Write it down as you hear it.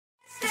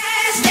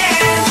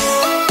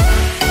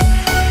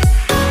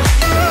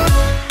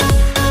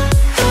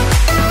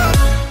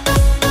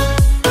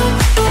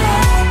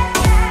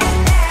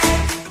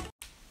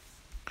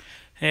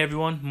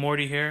everyone,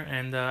 Morty here,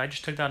 and I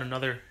just took down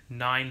another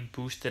 9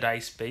 boosted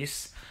ice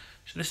base.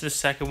 So this is the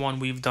second one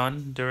we've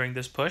done during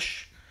this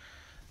push.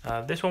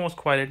 This one was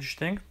quite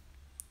interesting.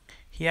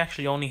 He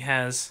actually only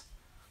has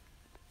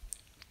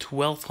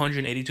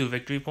 1,282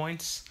 victory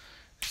points,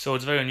 so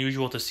it's very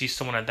unusual to see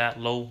someone at that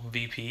low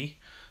VP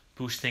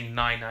boosting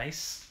 9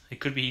 ice. It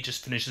could be he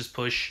just finished his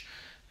push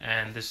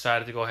and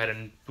decided to go ahead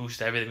and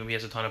boost everything. Maybe he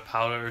has a ton of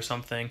powder or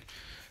something.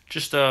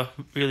 Just a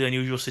really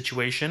unusual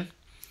situation.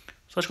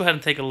 So let's go ahead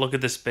and take a look at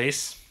this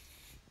base.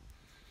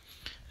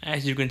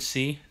 As you can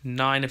see,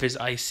 9 of his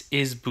ice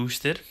is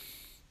boosted.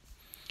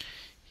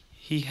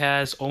 He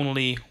has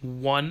only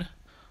 1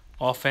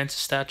 offense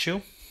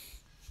statue,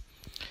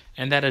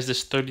 and that is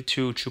this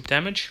 32 troop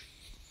damage.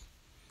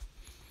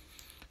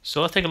 So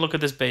let's take a look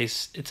at this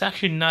base. It's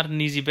actually not an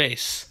easy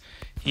base.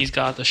 He's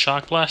got a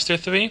Shock Blaster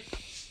 3,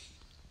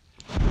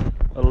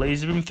 a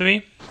Laser Beam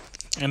 3,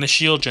 and a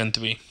Shield Gen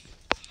 3.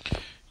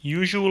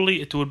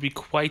 Usually it would be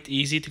quite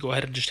easy to go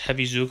ahead and just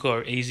Heavy Zuka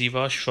or AZ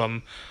Rush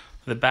from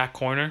the back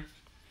corner.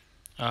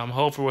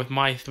 However, with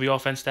my 3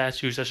 offense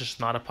statues, that's just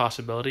not a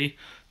possibility.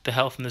 The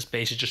health in this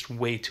base is just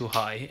way too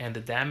high, and the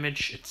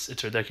damage,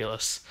 it's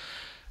ridiculous.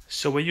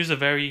 So we use a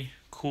very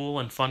cool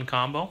and fun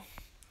combo.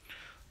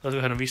 Let's go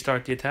ahead and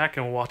restart the attack,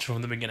 and we'll watch it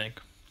from the beginning.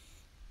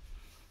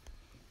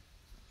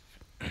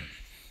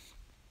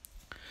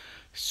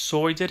 So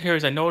what we did here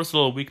is I noticed a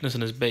little weakness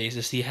in his base,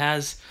 is he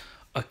has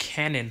a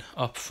cannon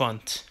up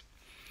front.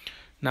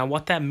 Now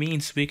what that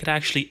means, we could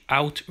actually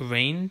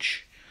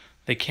outrange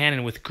the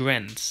cannon with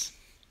grens.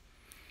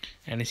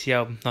 And you see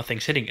how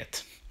nothing's hitting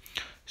it.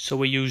 So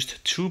we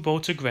used 2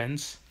 boats of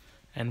grens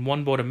and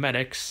 1 boat of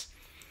medics.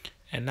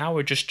 And now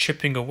we're just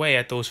chipping away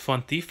at those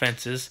front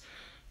defenses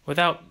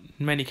without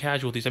many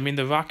casualties. I mean,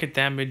 the rocket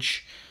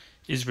damage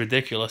is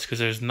ridiculous because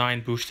there's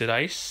 9 boosted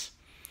ice.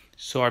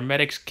 So our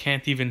medics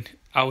can't even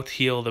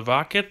out-heal the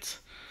rocket.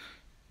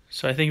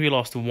 So I think we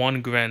lost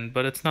 1 gren,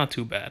 but it's not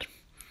too bad.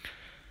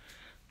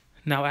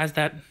 Now as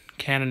that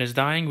cannon is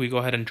dying, we go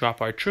ahead and drop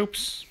our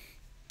troops.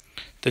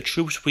 The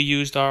troops we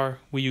used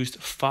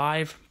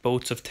 5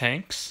 boats of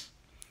tanks.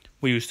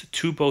 We used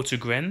 2 boats of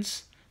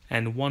grens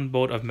and 1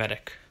 boat of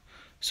medic.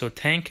 So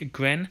tank,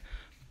 gren,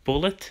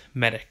 bullet,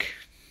 medic.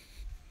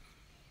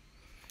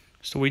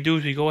 So what we do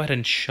is we go ahead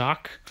and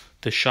shock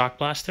the Shock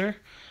Blaster,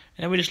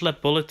 and we just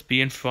let bullet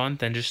be in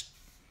front and just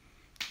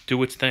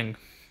do its thing.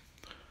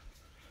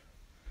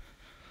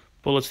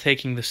 Bullet's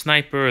taking the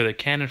sniper, the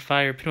cannon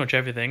fire, pretty much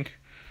everything.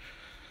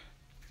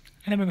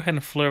 And then we go ahead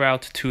and flare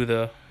out to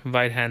the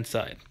right hand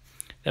side.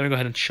 Then we go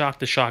ahead and shock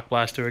the Shock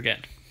Blaster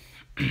again.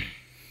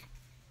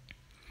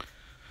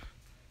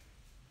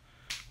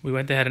 We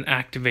went ahead and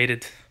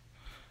activated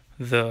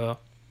the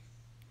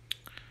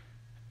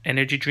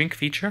energy drink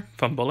feature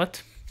from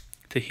Bullet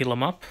to heal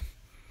him up.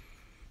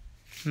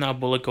 Now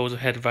Bullet goes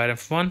ahead right in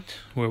front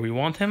where we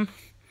want him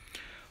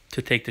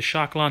to take the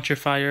shock launcher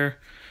fire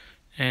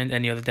and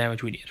any other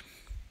damage we need.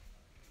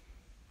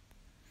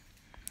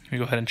 We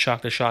go ahead and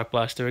shock the Shock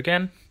Blaster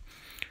again,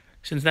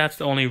 since that's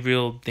the only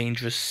real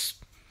dangerous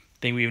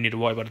thing we even need to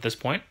worry about at this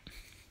point.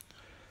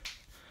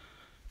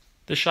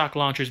 The shock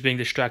launcher is being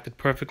distracted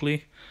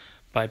perfectly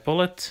by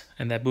Bullet,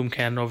 and that boom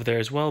cannon over there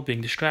as well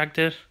being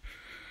distracted.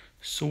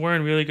 So we're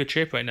in really good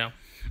shape right now.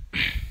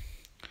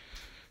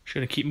 Just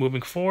gonna keep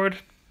moving forward.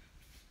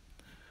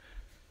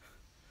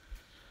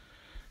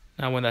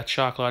 Now when that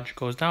shock launcher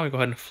goes down, we go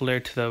ahead and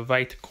flare to the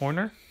right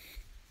corner.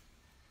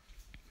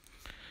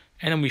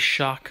 And then we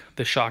shock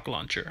the shock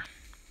launcher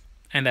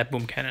and that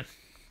boom cannon.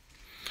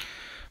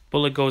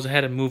 Bullet goes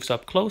ahead and moves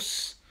up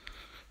close.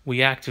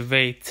 We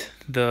activate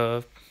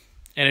the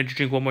energy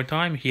drink one more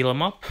time, heal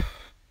him up.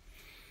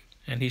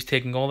 And he's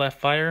taking all that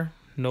fire,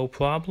 no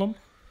problem.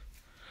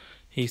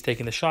 He's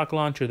taking the shock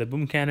launcher, the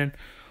boom cannon,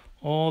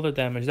 all the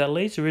damage. That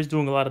laser is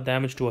doing a lot of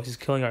damage to us. He's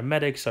killing our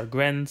medics, our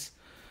grens.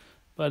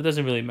 But it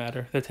doesn't really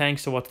matter. The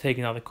tanks are what's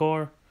taking out the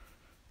core.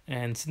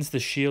 And since the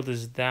shield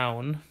is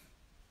down,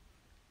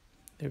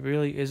 there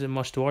really isn't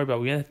much to worry about.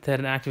 We had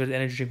to activate the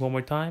energy drink one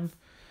more time.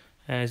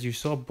 As you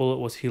saw, Bullet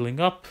was healing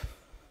up.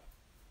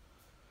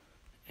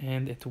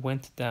 And it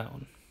went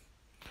down.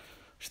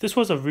 So this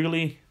was a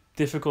really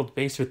difficult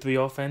base for 3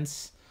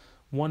 offense.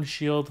 1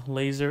 shield,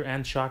 laser,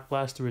 and shock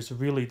blaster is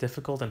really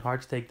difficult and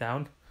hard to take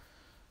down.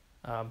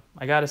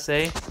 I gotta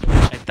say,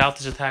 I doubt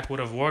this attack would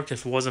have worked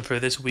if it wasn't for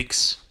this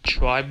week's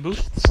tribe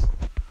boosts,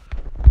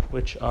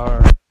 which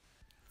are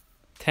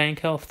tank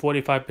health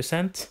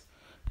 45%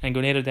 and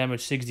grenade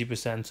damage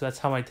 60%. So that's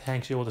how my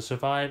tanks were able to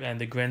survive,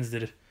 and the grens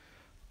did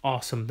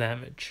awesome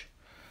damage.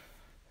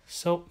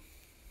 So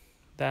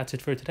that's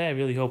it for today. I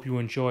really hope you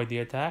enjoyed the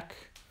attack,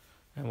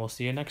 and we'll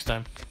see you next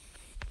time.